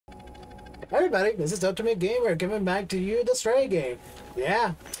Everybody, this is Ultimate Gamer giving back to you the Stray game.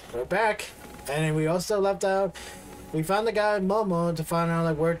 Yeah, we're back. And we also left out, we found the guy Momo to find out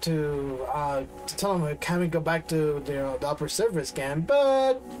like where to tell him can we go back to the upper surface again,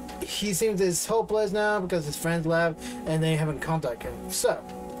 but he seems it's hopeless now because his friends left and they haven't contacted him. So,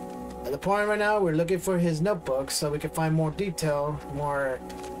 at the point right now, we're looking for his notebook so we can find more detail,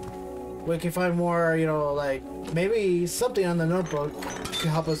 we can find more, you know, like maybe something on the notebook can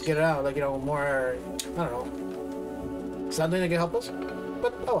help us get it out, like, you know, more, I don't know, something that can help us.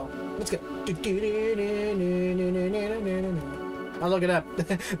 But oh well, let's go. Oh, look at that.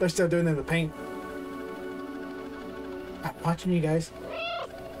 They're still doing it in the paint. I'm watching you guys.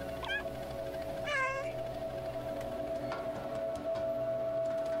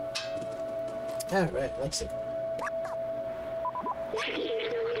 Alright, let's see.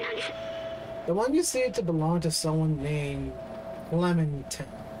 The one you see to belong to someone named Clementine.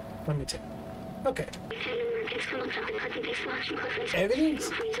 Okay.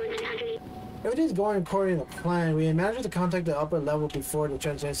 Everything's going according to plan. We managed to contact the upper level before the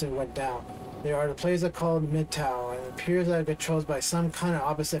transmission went down. They are the place called Midtown, and it appears that it controlled by some kind of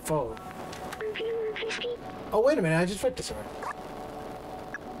opposite foe. Oh, wait a minute, I just read this already.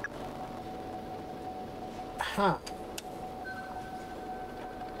 Huh.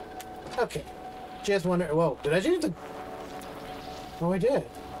 Okay. Just wonder. Whoa, did I change the. Oh, I did.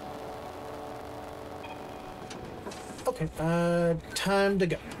 Okay, time to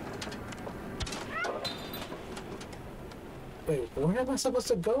go. Wait, where am I supposed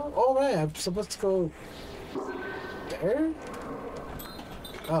to go? Oh, right, I'm supposed to go there?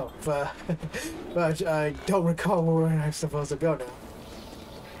 Oh, but I don't recall where I'm supposed to go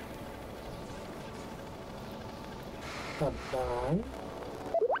now. Done.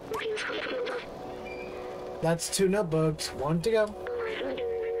 That's 2 notebooks, 1 to go.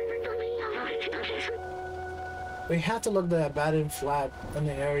 We have to look at the abandoned flat in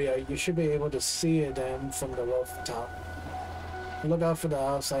the area. You should be able to see it then from the rooftop. Look out for the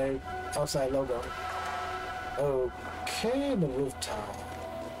outside logo. Okay, the rooftop.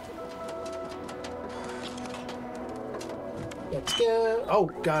 Let's go. Oh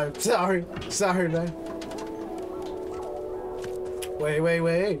God, sorry, man.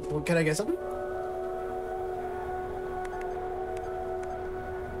 Wait. Can I get something?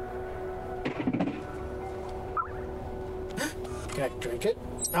 Can I drink it?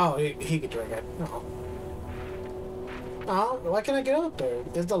 Oh, he can drink it. Oh. Oh, why can't I get up there?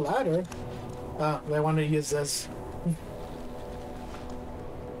 There's the ladder. Oh, they want to use this.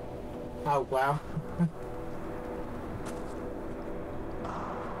 Oh, wow.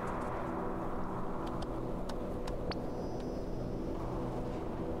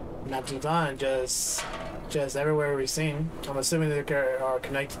 Not too fun, just everywhere we've seen. I'm assuming they are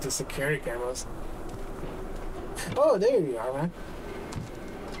connected to security cameras. Oh, there you are, man.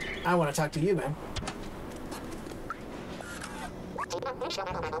 I want to talk to you, man.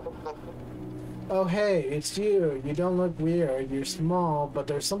 Oh, hey, it's you. You don't look weird. You're small, but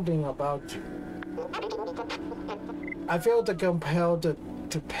there's something about you. I feel compelled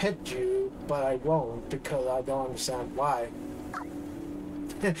to pet you, but I won't because I don't understand why.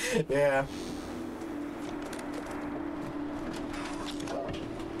 Yeah.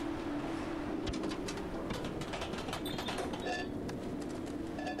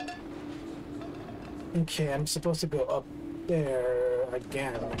 Okay, I'm supposed to go up there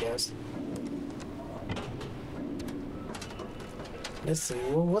again, I guess. Let's see,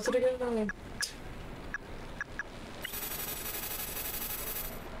 well, what's it again?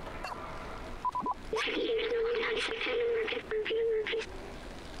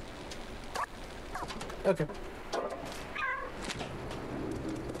 Okay.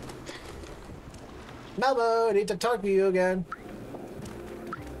 Malmo, I need to talk to you again.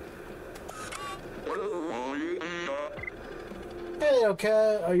 Hey,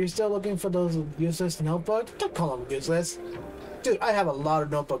 okay, are you still looking for those useless notebooks? Don't call them useless. Dude, I have a lot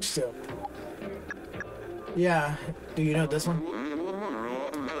of notebooks too. Yeah, do you know this one?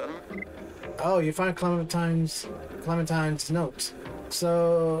 Oh, you find Clementine's notes.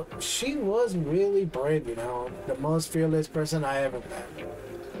 So, she was really brave, you know, the most fearless person I ever met.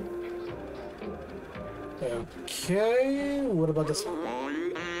 Okay, what about this one?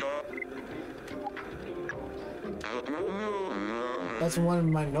 That's one of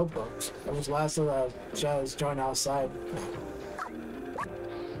my notebooks. It was last of the just joined outside.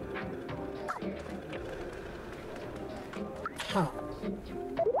 Huh.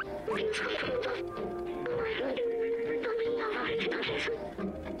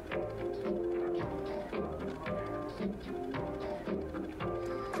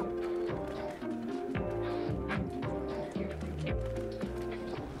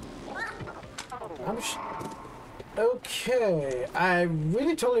 Okay, I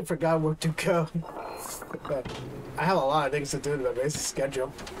really totally forgot where to go. But I have a lot of things to do to the basic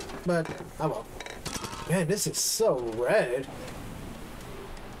schedule. But, oh well. Man, this is so red.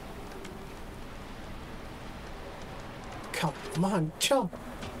 Come on, jump.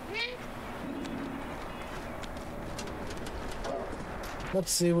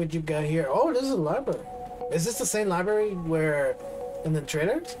 Let's see what you got here. Oh, this is a library. Is this the same library where in the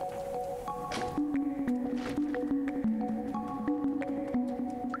trailers?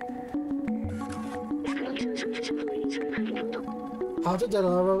 How to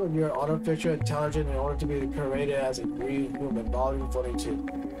develop your artificial intelligence in order to be created as a green human, volume 42.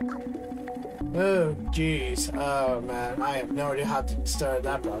 Oh, jeez. Oh, man. I have no idea how to start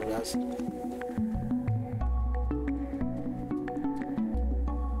that process.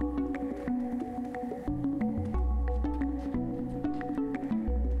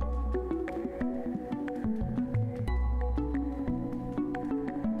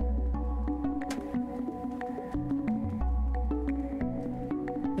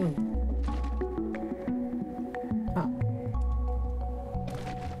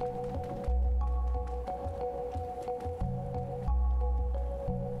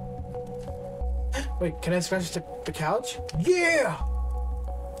 Wait, can I scratch the couch? Yeah!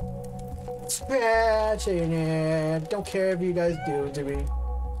 Scratching it. Don't care if you guys do it to me.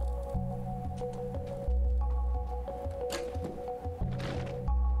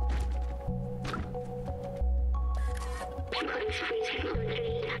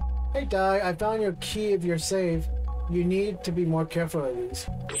 Hey Doc, I found your key of your safe. You need to be more careful of these.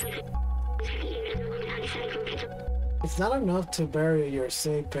 It's not enough to bury your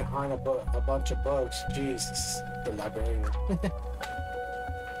safe behind a bunch of books. Jesus, the librarian.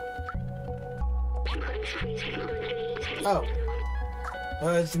 Oh.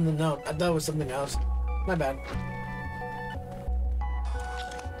 Oh, it's in the note. I thought it was something else. My bad.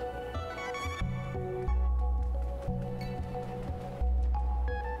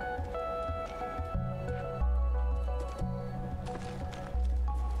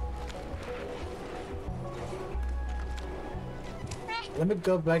 Let me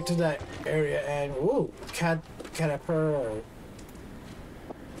go back to that area and ooh, caterpillar.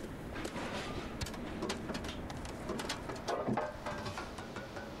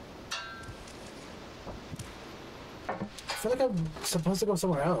 I feel like I'm supposed to go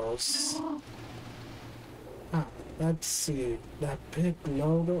somewhere else. Huh, let's see. That big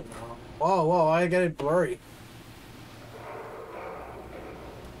logo. No. Whoa, whoa, I get it blurry.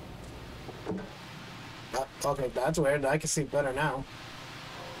 Okay, that's weird. I can see better now.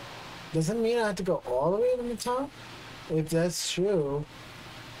 Doesn't mean I have to go all the way to the top? If that's true,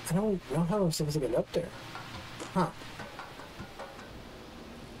 I don't know how I'm supposed to get up there. Huh.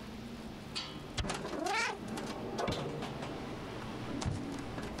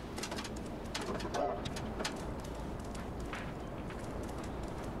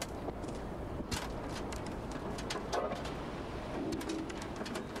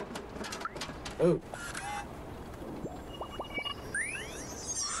 Oh.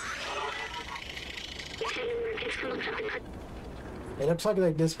 It looks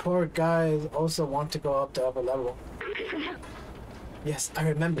like this poor guy also wants to go up to upper level. Yes, I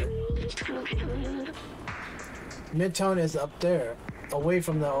remember. Midtown is up there, away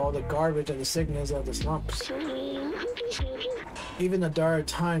from all the garbage and the sickness of the slumps. Even in dark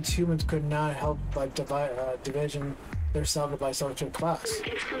times, humans could not help but division themselves by social class.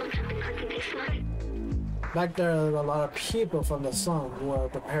 Back there were a lot of people from the slum who were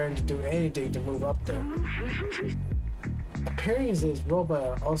preparing to do anything to move up there. Appearances,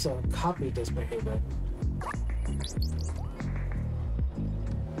 robot also copied this behavior.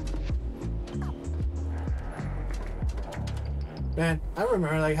 Man, I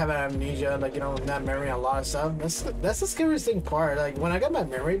remember like having amnesia, like, you know, not remembering a lot of stuff. That's the scariest thing part. Like when I got my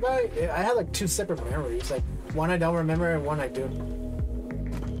memory back, I had like two separate memories. Like one I don't remember and one I do.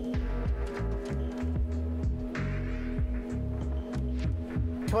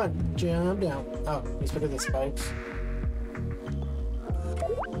 Come on, jump down. Oh, he's picking the spikes.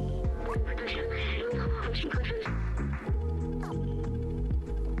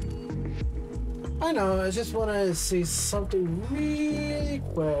 I know, I just want to see something really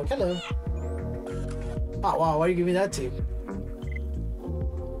quick. Hello. Oh, wow, why do you give me that tip?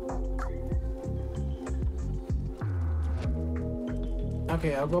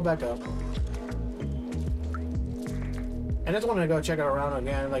 Okay, I'll go back up. I just want to go check it around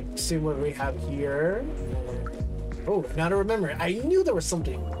again, like, see what we have here. Oh, now to remember, I knew there was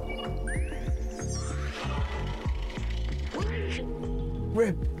something.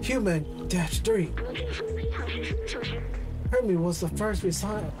 RIP, human. -3. Hermie was the first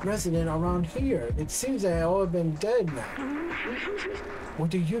resident around here. It seems they all have been dead now. What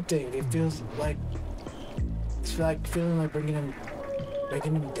do you think? It feels like it's like feeling like making him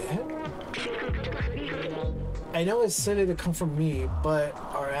dead? I know it's silly to come from me, but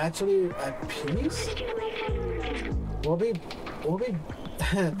are actually at peace? We'll be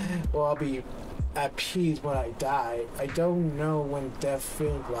well, I'll be at peace when I die. I don't know when death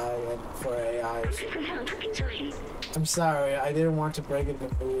feels like for AIs. I'm sorry, I didn't want to break it in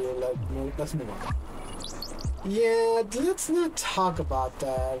the mood. Let's move on. Yeah, let's not talk about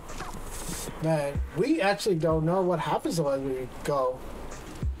that. Man, we actually don't know what happens when we go.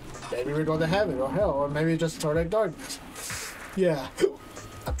 Maybe we go to heaven or hell, or maybe just total darkness. Yeah,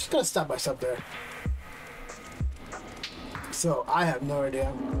 I'm just gonna stop myself there. So, I have no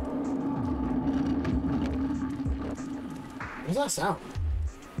idea. What's that sound?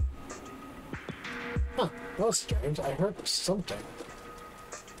 Huh, that was strange. I heard something.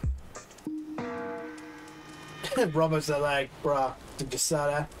 Robots are like, bruh, did you saw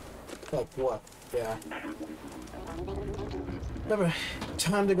that? Like, what? Yeah. Remember,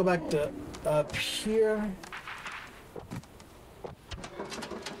 time to go back to up here.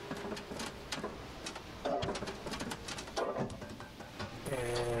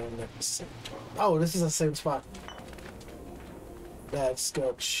 And let's, oh, this is the same spot. Let's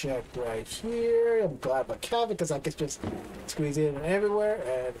go check right here. I'm glad my cat because I can just squeeze in everywhere.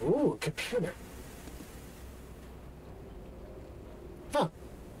 And ooh, computer. Huh.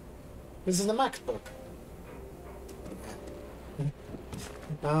 This is the MacBook.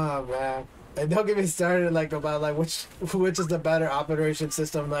 Oh man. And don't get me started like about like which is the better operation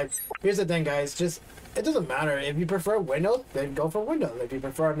system. Like, here's the thing, guys, just it doesn't matter. If you prefer Windows, then go for Windows. If you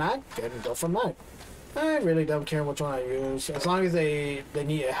prefer Mac, then go for Mac. I really don't care which one I use, as long as they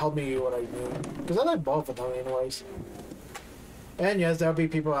need to help me what I need. Because I like both of them anyways. And yes, there'll be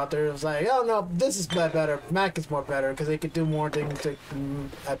people out there who's like, oh no, this is better. Mac is more better because they could do more things that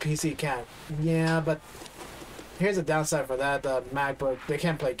a PC can't. Yeah, but here's the downside for that. The MacBook, they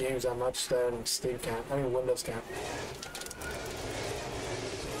can't play games that much, then Steam can't. I mean, Windows can't.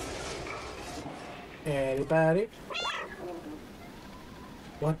 Anybody?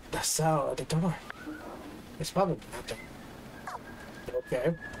 What? The sound at the door. It's probably nothing.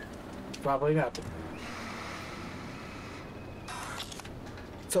 Okay. Probably nothing.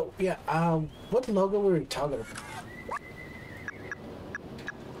 So, yeah, what logo were we talking about?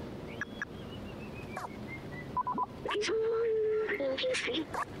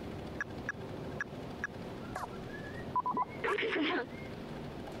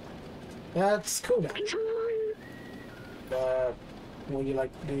 That's cool now. Would you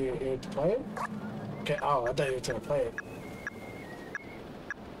like to play it? Okay, oh, I thought you were gonna play it.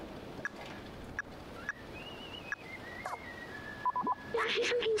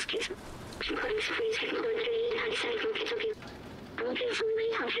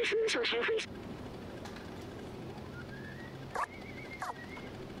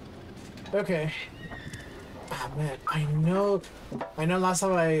 Okay. Oh man, I know last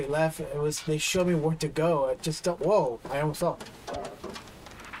time I left it was they showed me where to go. I just don't, whoa, I almost fell.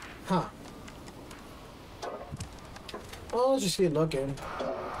 Huh. Well, let's just keep looking.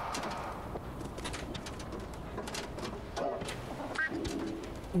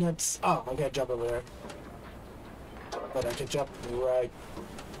 Let's, oh, I gotta jump over there. But I can jump right.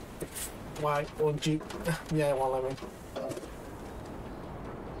 Why won't you? Yeah, it won't let me.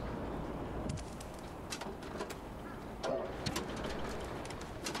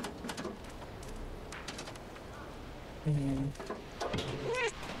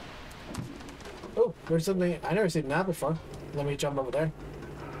 Oh, there's something I never seen that before. Let me jump over there.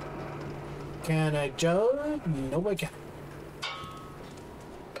 Can I jump? No, I can't.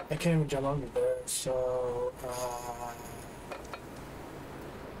 I can't even jump over there. So,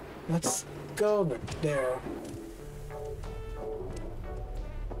 let's go over there.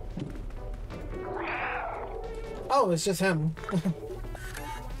 Oh, it's just him.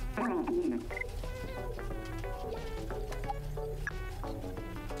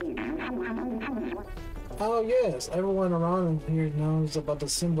 Oh yes, everyone around here knows about the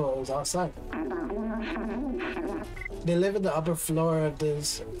symbols outside. They live in the upper floor of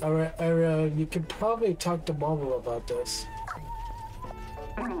this area. You could probably talk to Momo about this.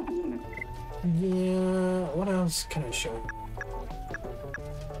 Yeah, what else can I show you?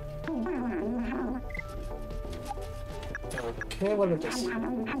 Okay, what is this?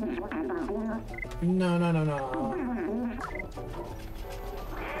 No.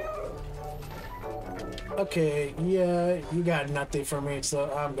 Okay, yeah, you got nothing for me,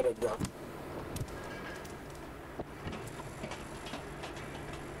 so I'm gonna go.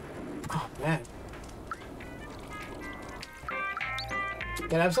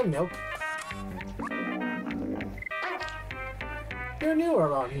 Can I have some milk? You're new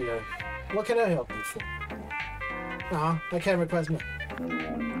around here. What can I help you for? Aw, I can't request milk.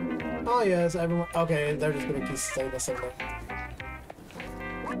 Oh yes, everyone. Okay, they're just gonna keep saying the same thing.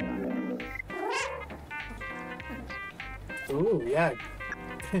 Ooh, yeah.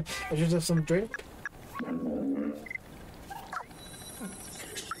 I just have some drink.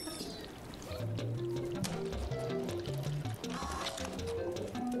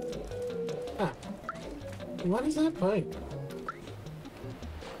 Huh. What is that playing?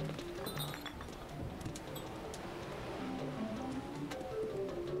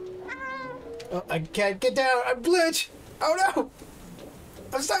 Oh, I can't get down. I'm glitch. Oh no!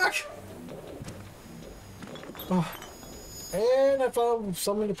 I'm stuck. Oh. And I found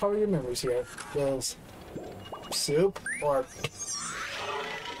so many part of your memories here. There's soup or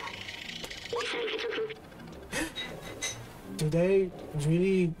do they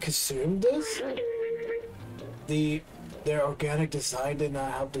really consume this? Their organic design did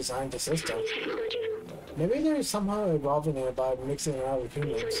not help design the system. Maybe they're somehow evolving it by mixing it out with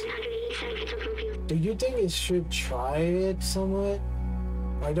humans. Do you think it should try it somewhat?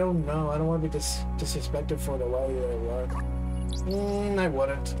 I don't know. I don't want to be disrespected for the way they work. I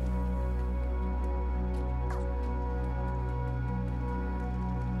wouldn't.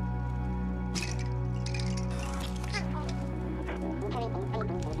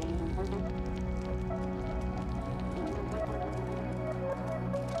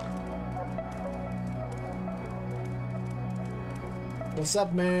 What's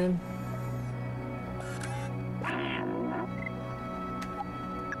up, man?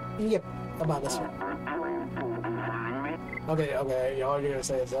 Yep, about this one. Okay, all you're gonna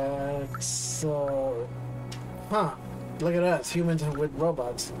say is that. So. Huh. Look at us, humans with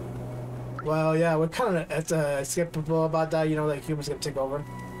robots. Well, yeah, we're kind of skeptical about that, you know, like humans gonna take over.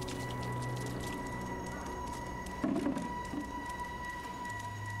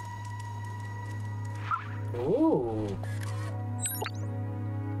 Ooh.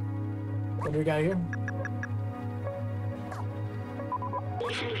 What do we got here?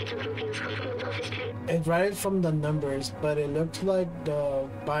 It read from the numbers, but it looked like the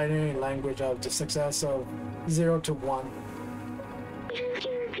binary language of the success of 0 to 1.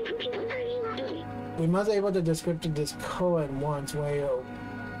 We must be able to decrypt this code in one way or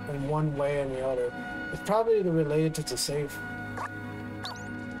the other. It's probably related to the safe.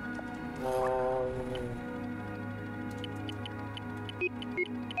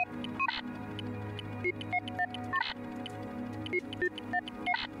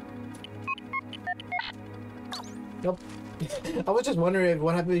 Nope. I was just wondering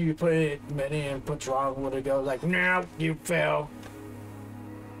what happened if you put it many and put wrong, would it go like, no, you fail.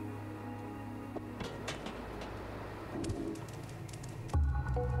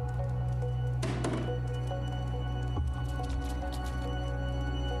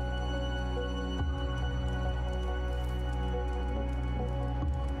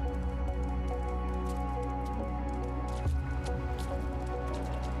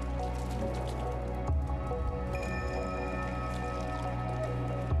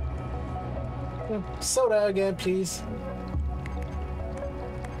 Soda again, please.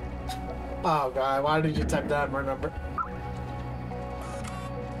 Oh god, why did you type that in my number?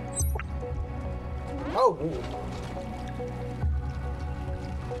 Oh!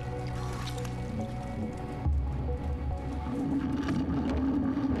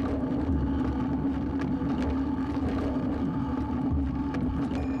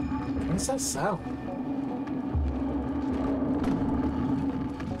 What's that sound?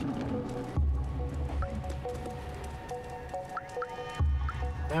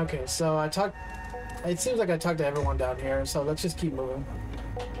 Okay, so it seems like I talked to everyone down here, so let's just keep moving.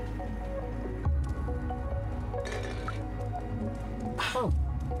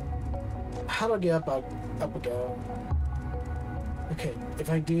 How do I get up again? Okay, if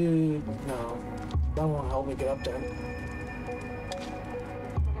I do, no, that won't help me get up there.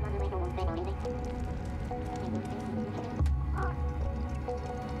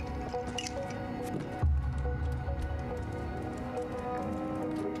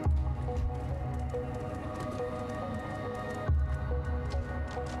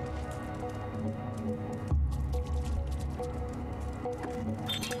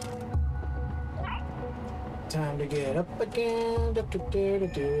 Time to get up again.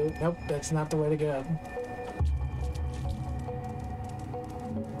 Nope, that's not the way to get up.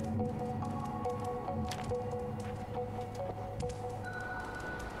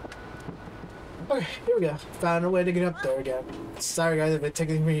 Okay, here we go. Found a way to get up there again. Sorry guys if it's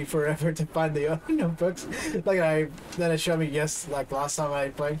taking me forever to find the notebooks. Then it showed me yes, like last time I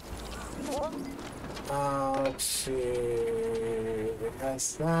played. Let's see. It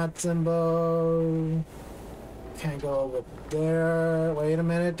has that symbol. Can't go over there. Wait a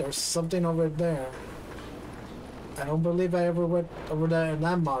minute, there's something over there. I don't believe I ever went over there in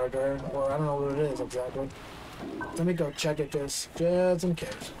that monitor, or I don't know what it is exactly. Let me go check it just in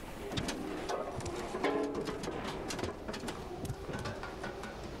case.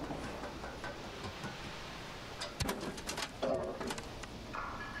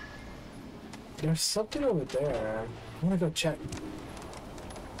 There's something over there. I'm gonna go check.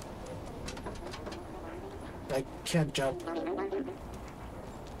 I can't jump.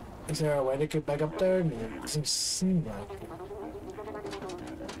 Is there a way to get back up there? It doesn't seem like it.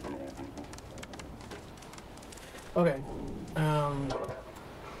 Okay.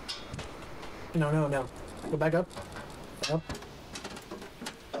 No. Go back up. Up.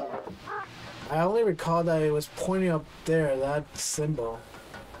 I only recall that it was pointing up there, that symbol.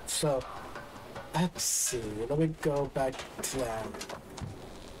 So, let's see. Let me go back to that.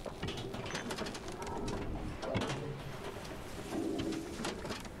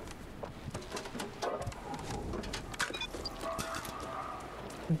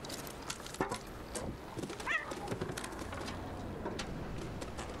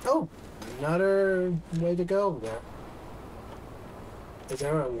 Oh, another way to go there. Is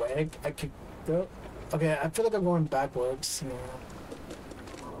there a way I could go? Okay, I feel like I'm going backwards.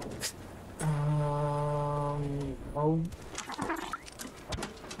 Oh.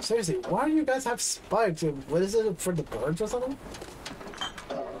 Seriously, why do you guys have spikes? What is it, for the birds or something?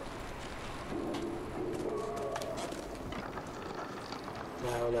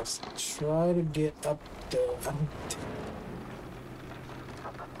 Now let's try to get up there.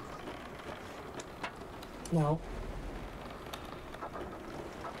 No.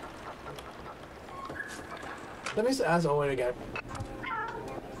 Let me ask Owen again.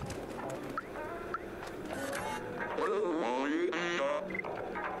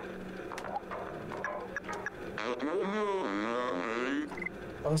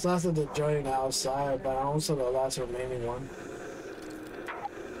 I was last at the joining outside, but I'm also the last remaining one.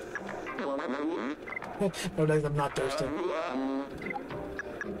 No, thanks, I'm not thirsty.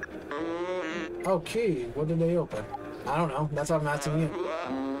 Oh, key. What did they open? I don't know. That's what I'm asking you.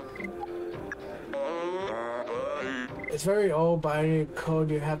 It's very old binary code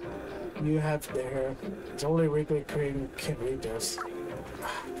you have there. It's only Wrigley Cream can read this.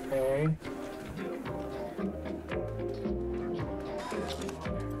 Okay.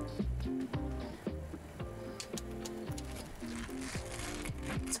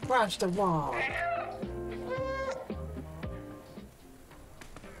 Scratch the wall.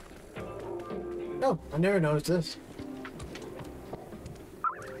 No, I never noticed this.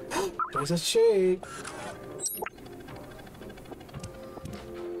 There's a shade.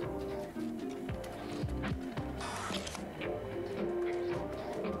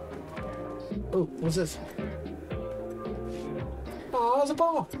 Oh, what's this? Oh, it's a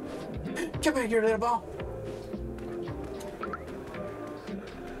ball. Come back here, little ball.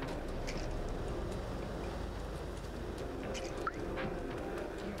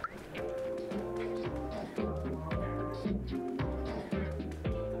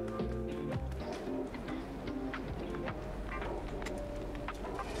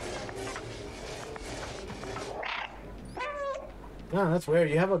 Oh, that's weird.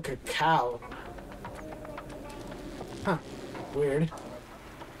 You have a cacao. Huh. Weird.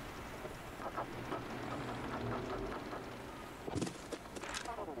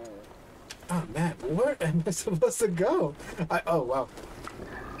 Oh, man. Where am I supposed to go? Oh, wow.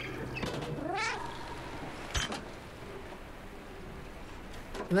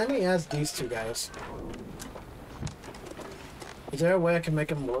 Let me ask these two guys. Is there a way I can make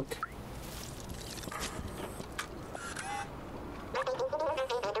them look?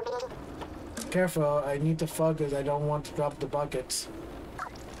 Careful, I need to focus. I don't want to drop the buckets.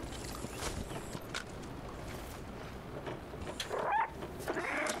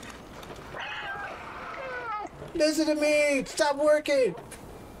 Listen to me! Stop working!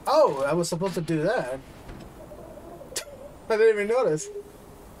 Oh, I was supposed to do that. I didn't even notice.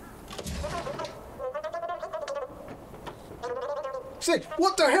 Say,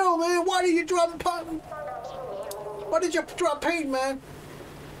 what the hell, man? Why did you drop paint? Why did you drop paint, man?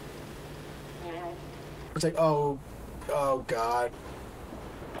 It's like, oh God.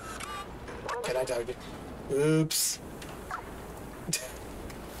 Can I target? Oops.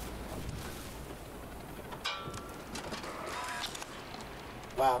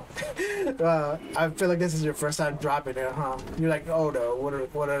 Wow. I feel like this is your first time dropping it, huh? You're like, oh no,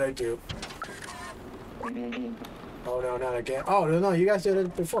 what did I do? Oh no, not again. Oh no, no, you guys did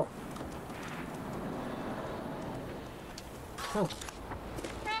it before. Huh.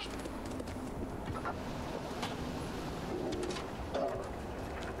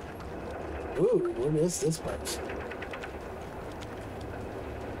 Ooh, what is this place?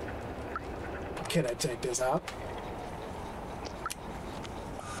 Can I take this out?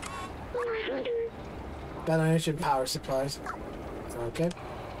 Ventilation power supplies. Okay.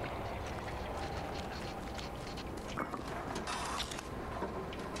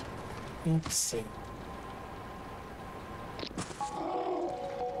 Let's see.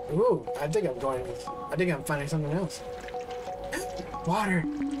 Ooh, I think I'm finding something else. Water!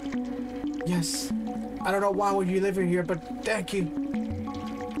 Yes. I don't know why would you live in here, but thank you.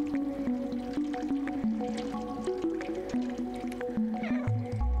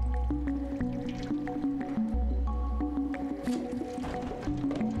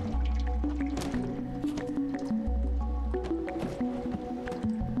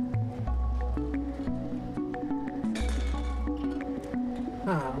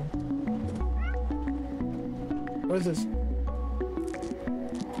 What is this?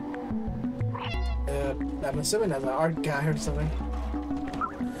 I'm assuming that's an art guy or something.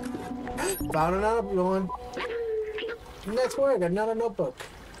 Found another one. Next word, another notebook.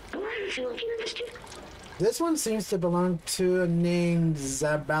 This one seems to belong to a named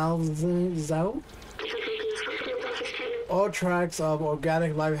Zabalzao. All tracks of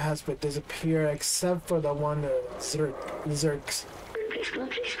organic life has been disappeared except for the one Zerks.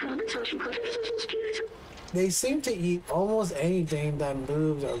 They seem to eat almost anything that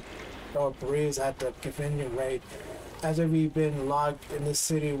moves or breathes at the convenient rate, as if we've been locked in the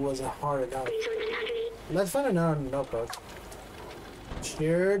city wasn't hard enough. Let's find another notebook.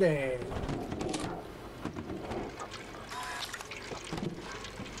 Sure thing.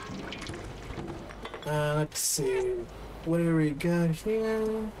 Let's see. What do we got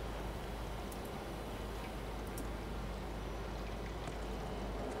here?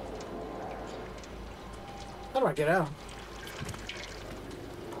 How do I get out?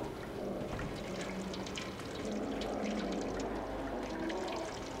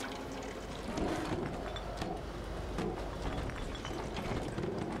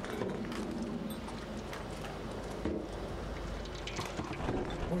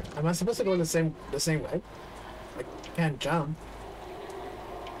 Am I supposed to go the same way? I can't jump.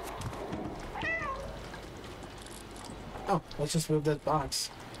 Oh, let's just move that box.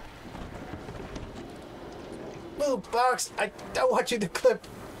 Move, box! I don't want you to clip.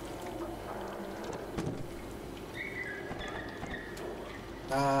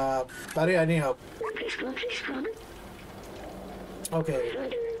 Buddy, I need help.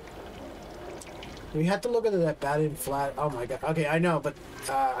 Okay. We had to look at that batting flat. Oh my god. Okay, I know, but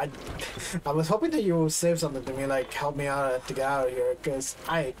I was hoping that you would save something to me, like help me out to get out of here, because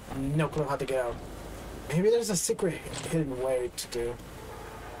I have no clue how to get out. Maybe there's a secret hidden way to do.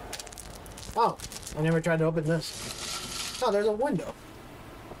 Oh, I never tried to open this. Oh, there's a window.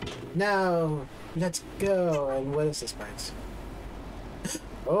 Now, let's go. And what is this place?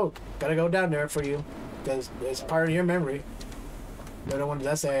 Oh, gotta go down there for you, because it's part of your memory. They're the ones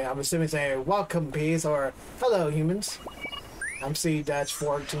that say, I'm assuming say, welcome peace, or hello humans. I'm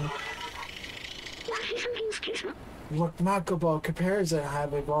C-14. Remarkable comparison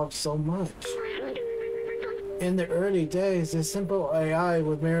have evolved so much. In the early days, this simple AI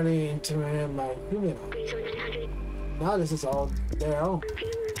would merely intimidate my human. Now this is all their own.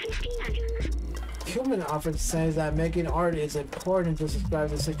 Human often says that making art is important to describe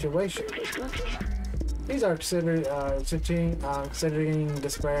the situation. These are considering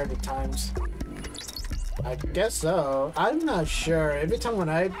despair at times. I guess so. I'm not sure. Every time when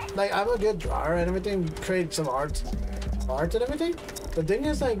I'm a good drawer and everything, create some art and everything. The thing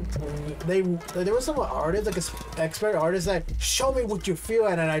is, like, there was some artists, like an expert artist, that show me what you feel,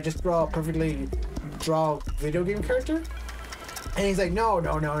 and then I just perfectly draw video game character. And he's like, no,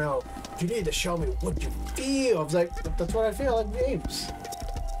 you need to show me what you feel. I was like, that's what I feel like games.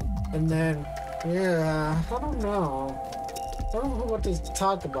 And then, yeah, I don't know what to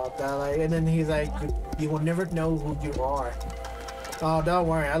talk about that. Like, and then he's like, you will never know who you are. Oh, don't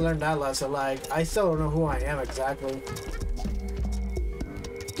worry, I learned that lesson. Like, I still don't know who I am exactly.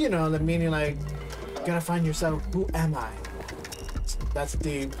 You know, the meaning, like, you gotta find yourself. Who am I? That's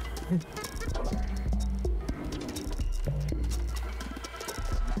deep.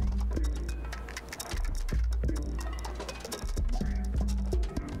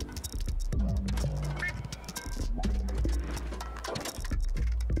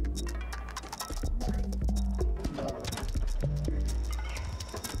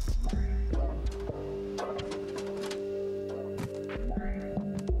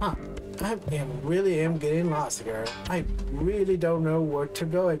 I really am getting lost here. I really don't know where to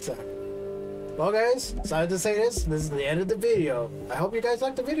go exactly. Well guys, sorry to say this is the end of the video. I hope you guys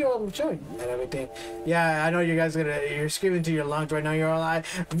liked the video I'm showing and everything. Yeah, I know you guys you're screaming to your lungs right now. You're all like,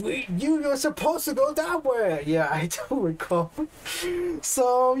 you were supposed to go that way. Yeah, I do recall.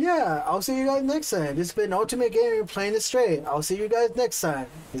 So yeah, I'll see you guys next time. This has been Ultimate Gamer playing it straight. I'll see you guys next time.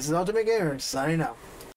 This is Ultimate Gamer signing out.